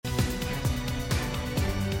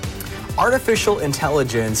Artificial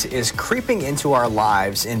intelligence is creeping into our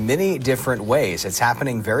lives in many different ways. It's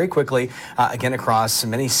happening very quickly, again, across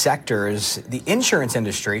many sectors. The insurance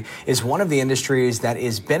industry is one of the industries that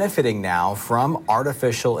is benefiting now from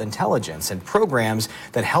artificial intelligence and programs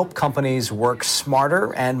that help companies work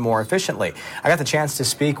smarter and more efficiently. I got the chance to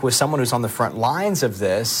speak with someone who's on the front lines of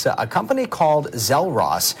this, a company called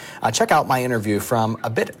Zelros. Check out my interview from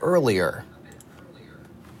a bit earlier.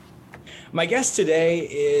 My guest today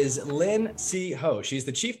is Lynn C. Ho. She's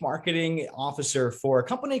the Chief Marketing Officer for a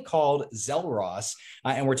company called Zelros.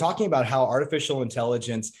 And we're talking about how artificial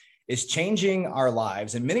intelligence is changing our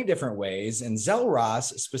lives in many different ways. And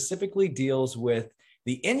Zelros specifically deals with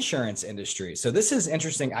the insurance industry. So this is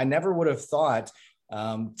interesting. I never would have thought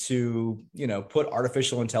to put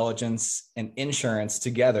artificial intelligence and insurance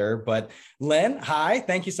together. But Lynn, hi.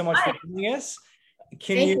 Thank you so much for joining us.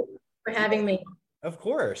 Thank you for having me. Of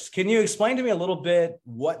course. Can you explain to me a little bit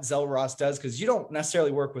what Zelros does? Because you don't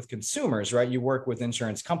necessarily work with consumers, right? You work with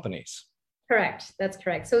insurance companies. Correct. That's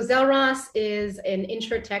correct. So Zelros is an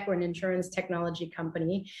insurtech or an insurance technology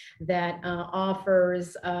company that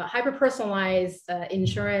offers hyper-personalized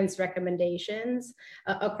insurance recommendations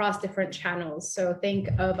across different channels. So think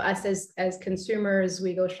of us as consumers.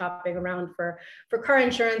 We go shopping around for car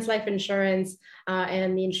insurance, life insurance,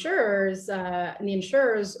 and the insurers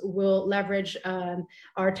will leverage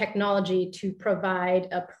our technology to provide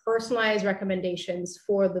personalized recommendations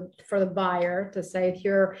for the buyer to say,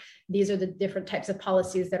 these are the different types of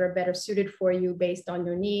policies that are better suited for you based on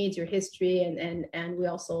your needs, your history, and we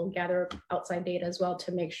also gather outside data as well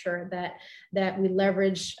to make sure that we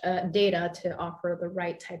leverage data to offer the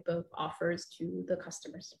right type of offers to the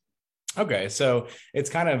customers. Okay, so it's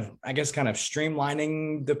kind of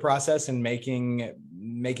streamlining the process and making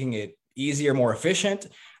it easier, more efficient,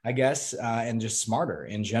 I guess, and just smarter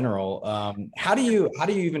in general. How do you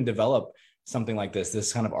even develop something like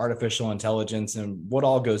this kind of artificial intelligence, and what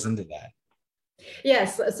all goes into that?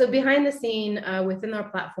 Yes. So behind the scene within our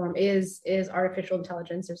platform is artificial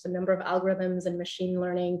intelligence. There's a number of algorithms and machine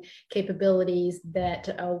learning capabilities that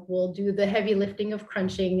will do the heavy lifting of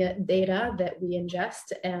crunching data that we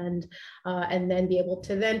ingest and then be able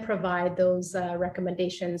to then provide those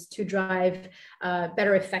recommendations to drive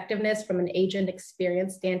better effectiveness from an agent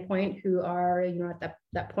experience standpoint, who are at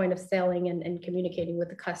that point of selling and communicating with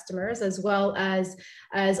the customers, as well as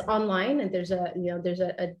online. And there's a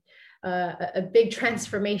big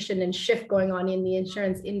transformation and shift going on in the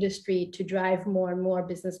insurance industry to drive more and more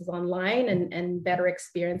businesses online and better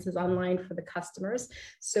experiences online for the customers.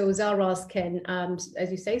 So Zelros can, as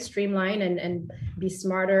you say, streamline and be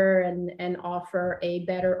smarter and offer a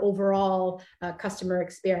better overall customer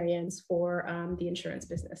experience for the insurance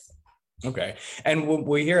business. Okay. And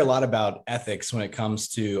we hear a lot about ethics when it comes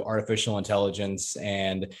to artificial intelligence,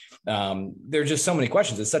 and there are just so many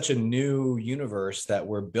questions. It's such a new universe that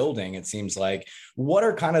we're building, it seems like. What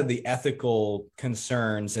are kind of the ethical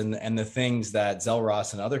concerns and the things that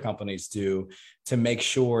Zelros and other companies do to make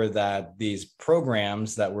sure that these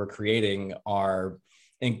programs that we're creating are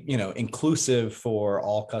inclusive for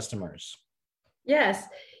all customers? Yes,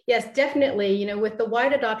 definitely. With the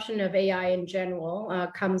wide adoption of AI in general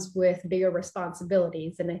comes with bigger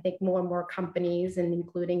responsibilities. And I think more and more companies, and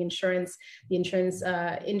including the insurance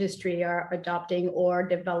industry, are adopting or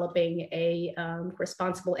developing a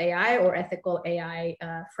responsible AI or ethical AI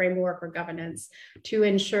framework or governance to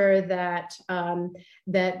ensure that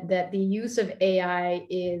the use of AI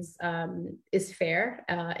is fair,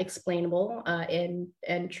 explainable, and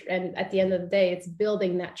at the end of the day, it's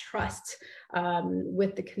building that trust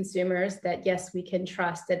with the consumers that, yes, we can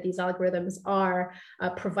trust that these algorithms are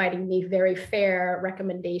providing me very fair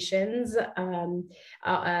recommendations.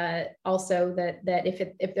 Also that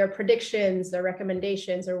if there are predictions or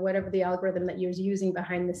recommendations or whatever the algorithm that you're using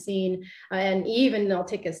behind the scene, and even I'll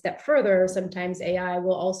take a step further, sometimes AI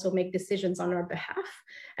will also make decisions on our behalf.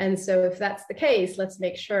 And so if that's the case, let's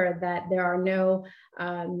make sure that there are no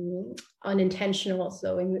unintentional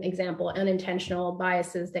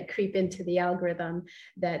biases that creep into the algorithm,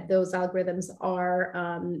 that those algorithms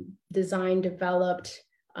are designed, developed,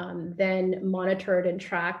 then monitored and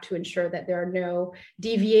tracked to ensure that there are no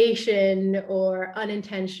deviation or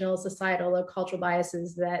unintentional societal or cultural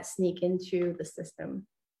biases that sneak into the system.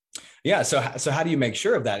 Yeah. So how do you make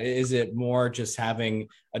sure of that? Is it more just having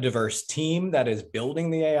a diverse team that is building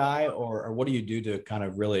the AI, or what do you do to kind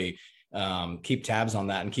of really keep tabs on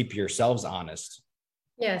that and keep yourselves honest?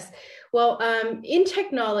 Yes. Well, in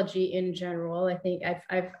technology in general, I think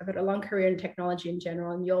I've had a long career in technology in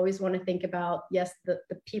general, and you always want to think about, yes, the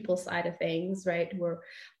people side of things, right?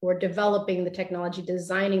 We're developing the technology,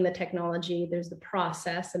 designing the technology. There's the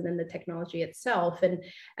process, and then the technology itself.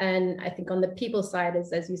 And I think on the people side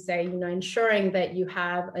is, as you say, ensuring that you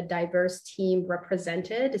have a diverse team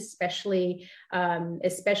represented, especially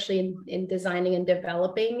in designing and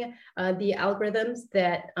developing the algorithms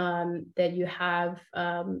that you have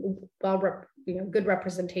good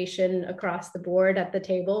representation across the board at the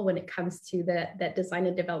table when it comes to that design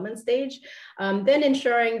and development stage. Then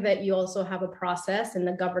ensuring that you also have a process and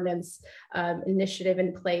the governance initiative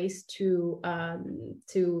in place to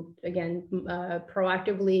again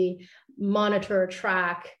proactively monitor,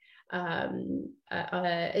 track. And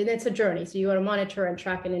it's a journey. So you want to monitor and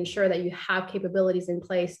track and ensure that you have capabilities in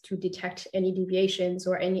place to detect any deviations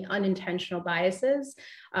or any unintentional biases,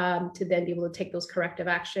 to then be able to take those corrective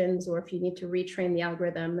actions, or if you need to retrain the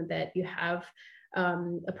algorithm, that you have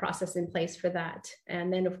a process in place for that.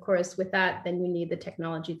 And then, of course, with that, then you need the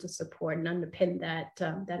technology to support and underpin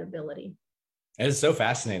that ability. It's so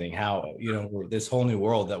fascinating how, this whole new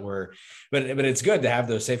world that but it's good to have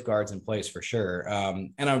those safeguards in place for sure.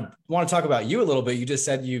 And I want to talk about you a little bit. You just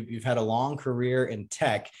said you've had a long career in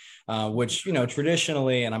tech, which,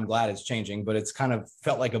 traditionally, and I'm glad it's changing, but it's kind of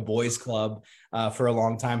felt like a boys' club for a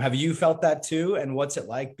long time. Have you felt that too? And what's it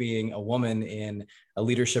like being a woman in a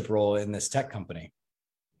leadership role in this tech company?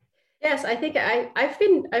 Yes, I think I've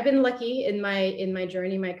been lucky in my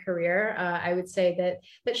journey, my career. I would say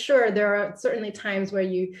that sure, there are certainly times where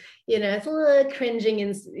it's a little cringing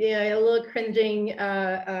and a little cringing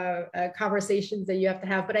conversations that you have to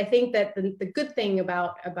have. But I think that the good thing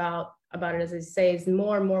about it, as I say, is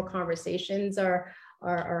more and more conversations are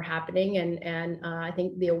happening, and I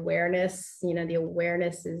think the awareness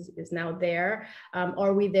is now there.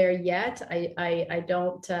 Are we there yet? I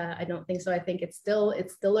don't think so. I think it's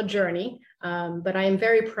still a journey. But I am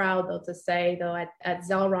very proud, though, to say, though, at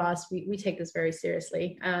Zellross, we take this very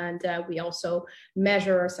seriously, and we also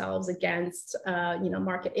measure ourselves against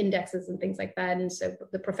market indexes and things like that. And so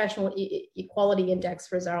the professional equality index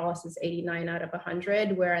for Zellross is 89 out of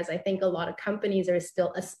 100, whereas I think a lot of companies are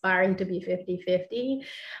still aspiring to be 50-50.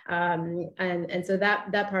 And so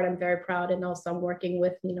that part I'm very proud, and also I'm working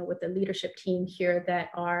with the leadership team here that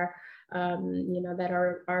are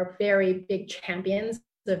very big champions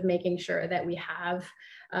of making sure that we have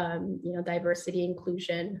diversity,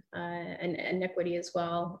 inclusion, and equity as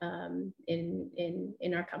well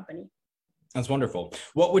in our company. That's wonderful.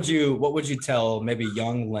 What would you tell maybe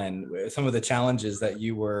young Lynn, some of the challenges that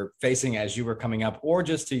you were facing as you were coming up, or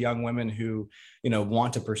just to young women who,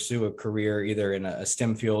 want to pursue a career either in a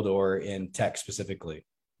STEM field or in tech specifically?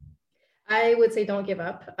 I would say don't give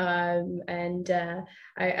up, and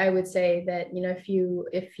I would say that if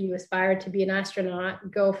you aspire to be an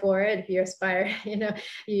astronaut, go for it. If you aspire,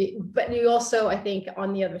 but you also, I think,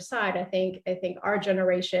 on the other side, I think our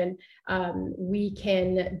generation, we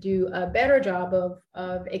can do a better job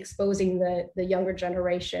of exposing the younger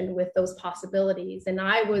generation with those possibilities. And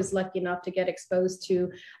I was lucky enough to get exposed to,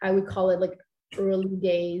 I would call it like early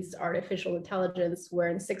days artificial intelligence, where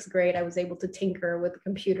in 6th grade I was able to tinker with a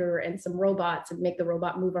computer and some robots and make the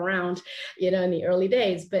robot move around, in the early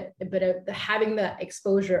days. But having the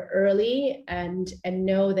exposure early and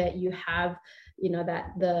know that you have, that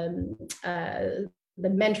the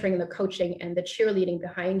mentoring, the coaching, and the cheerleading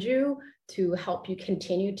behind you to help you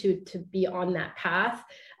continue to be on that path,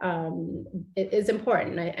 it is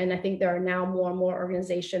important. And I think there are now more and more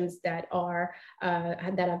organizations that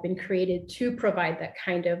have been created to provide that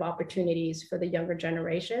kind of opportunities for the younger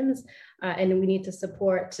generations. And we need to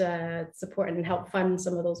support and help fund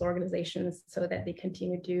some of those organizations so that they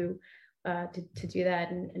continue to do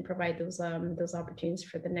that and provide those opportunities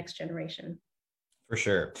for the next generation. For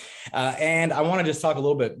sure. And I want to just talk a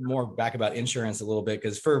little bit more back about insurance a little bit,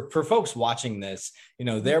 because for folks watching this,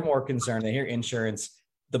 they're more concerned. They hear insurance.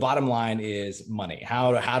 The bottom line is money.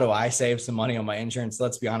 How do I save some money on my insurance?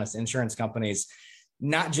 Let's be honest, insurance companies,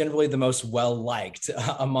 not generally the most well-liked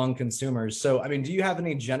among consumers. So, do you have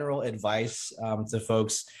any general advice to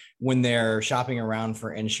folks when they're shopping around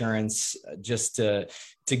for insurance, just to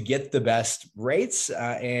get the best rates,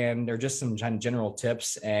 and or just some general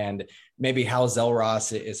tips, and maybe how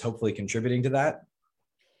Zellross is hopefully contributing to that?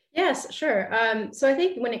 Yes, sure. So I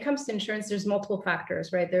think when it comes to insurance, there's multiple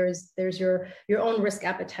factors, right? There's your own risk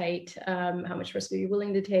appetite, how much risk are you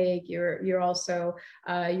willing to take? You're also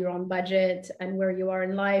your own budget and where you are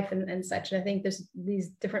in life and such. And I think there's these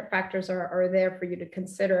different factors are there for you to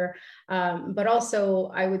consider. But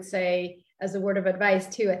also, I would say, as a word of advice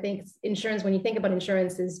too, I think insurance, when you think about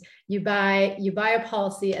insurance, is you buy a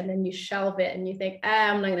policy and then you shelve it and you think,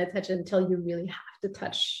 I'm not going to touch it until you really have to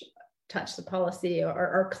touch the policy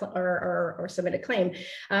or submit a claim.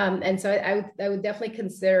 And so I would definitely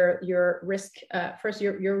consider your risk first.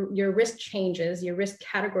 Your risk changes, your risk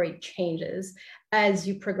category changes as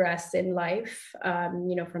you progress in life.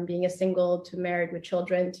 From being a single to married with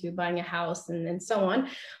children to buying a house and so on.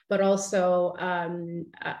 But also, I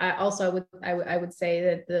would say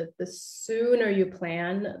that the sooner you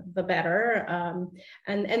plan, the better.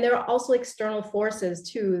 And there are also external forces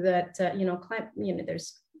too that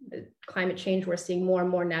there's climate change. We're seeing more and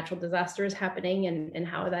more natural disasters happening, and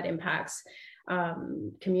how that impacts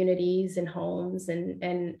communities and homes,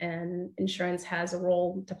 and insurance has a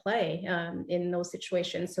role to play in those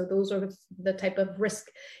situations. So those are the type of risk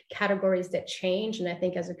categories that change. And I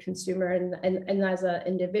think as a consumer and as an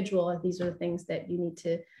individual, these are the things that you need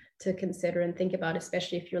to consider and think about,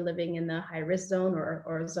 especially if you're living in the high risk zone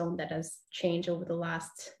or a zone that has changed over the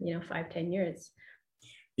last 5-10 years.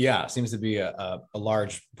 Yeah, seems to be a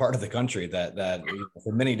large part of the country that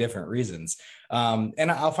for many different reasons. And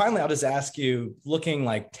I'll just ask you, looking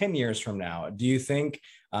like 10 years from now, do you think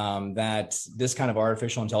that this kind of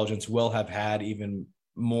artificial intelligence will have had even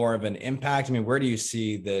more of an impact? I mean, where do you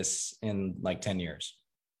see this in like 10 years?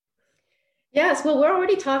 Yes, well, we're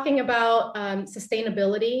already talking about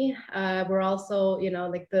sustainability. We're also,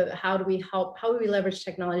 how do we leverage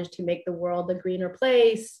technology to make the world a greener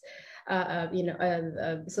place? So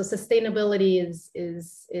sustainability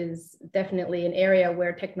is definitely an area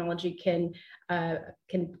where technology can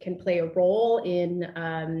play a role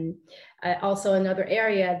in. Also, another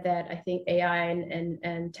area that I think AI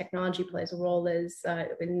and technology plays a role is,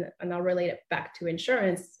 and I'll relate it back to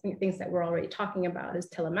insurance. Things that we're already talking about is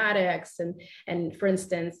telematics, and for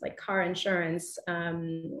instance, like car insurance,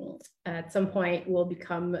 at some point will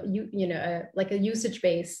become like a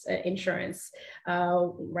usage-based insurance,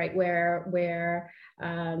 right? Where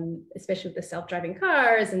especially with the self-driving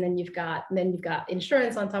cars, and then you've got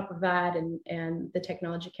insurance on top of that, and the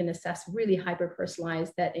technology can assess really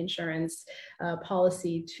hyper-personalized that insurance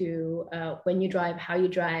policy to when you drive, how you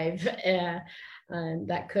drive.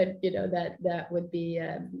 That could, that would be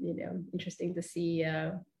interesting to see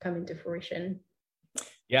come into fruition.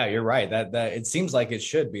 Yeah, you're right. That it seems like it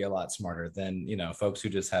should be a lot smarter than folks who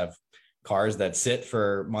just have cars that sit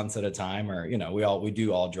for months at a time, or we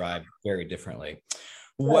do all drive very differently.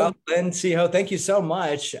 Well, Lynn Seho, thank you so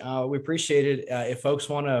much. We appreciate it. If folks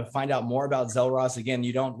want to find out more about Zellross, again,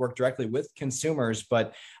 you don't work directly with consumers,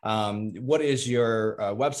 but what is your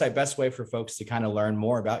website, best way for folks to kind of learn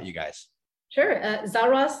more about you guys? Sure.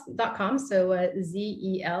 Zellross.com. So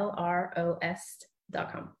Zellros.com.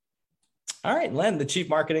 All right, Lynn, the Chief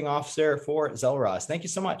Marketing Officer for Zellross. Thank you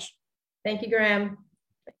so much. Thank you, Graham.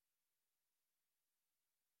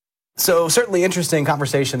 So certainly interesting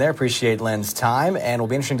conversation there. Appreciate Lynn's time, and it'll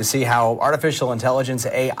be interesting to see how artificial intelligence,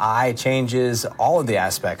 AI, changes all of the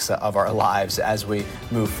aspects of our lives as we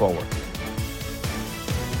move forward.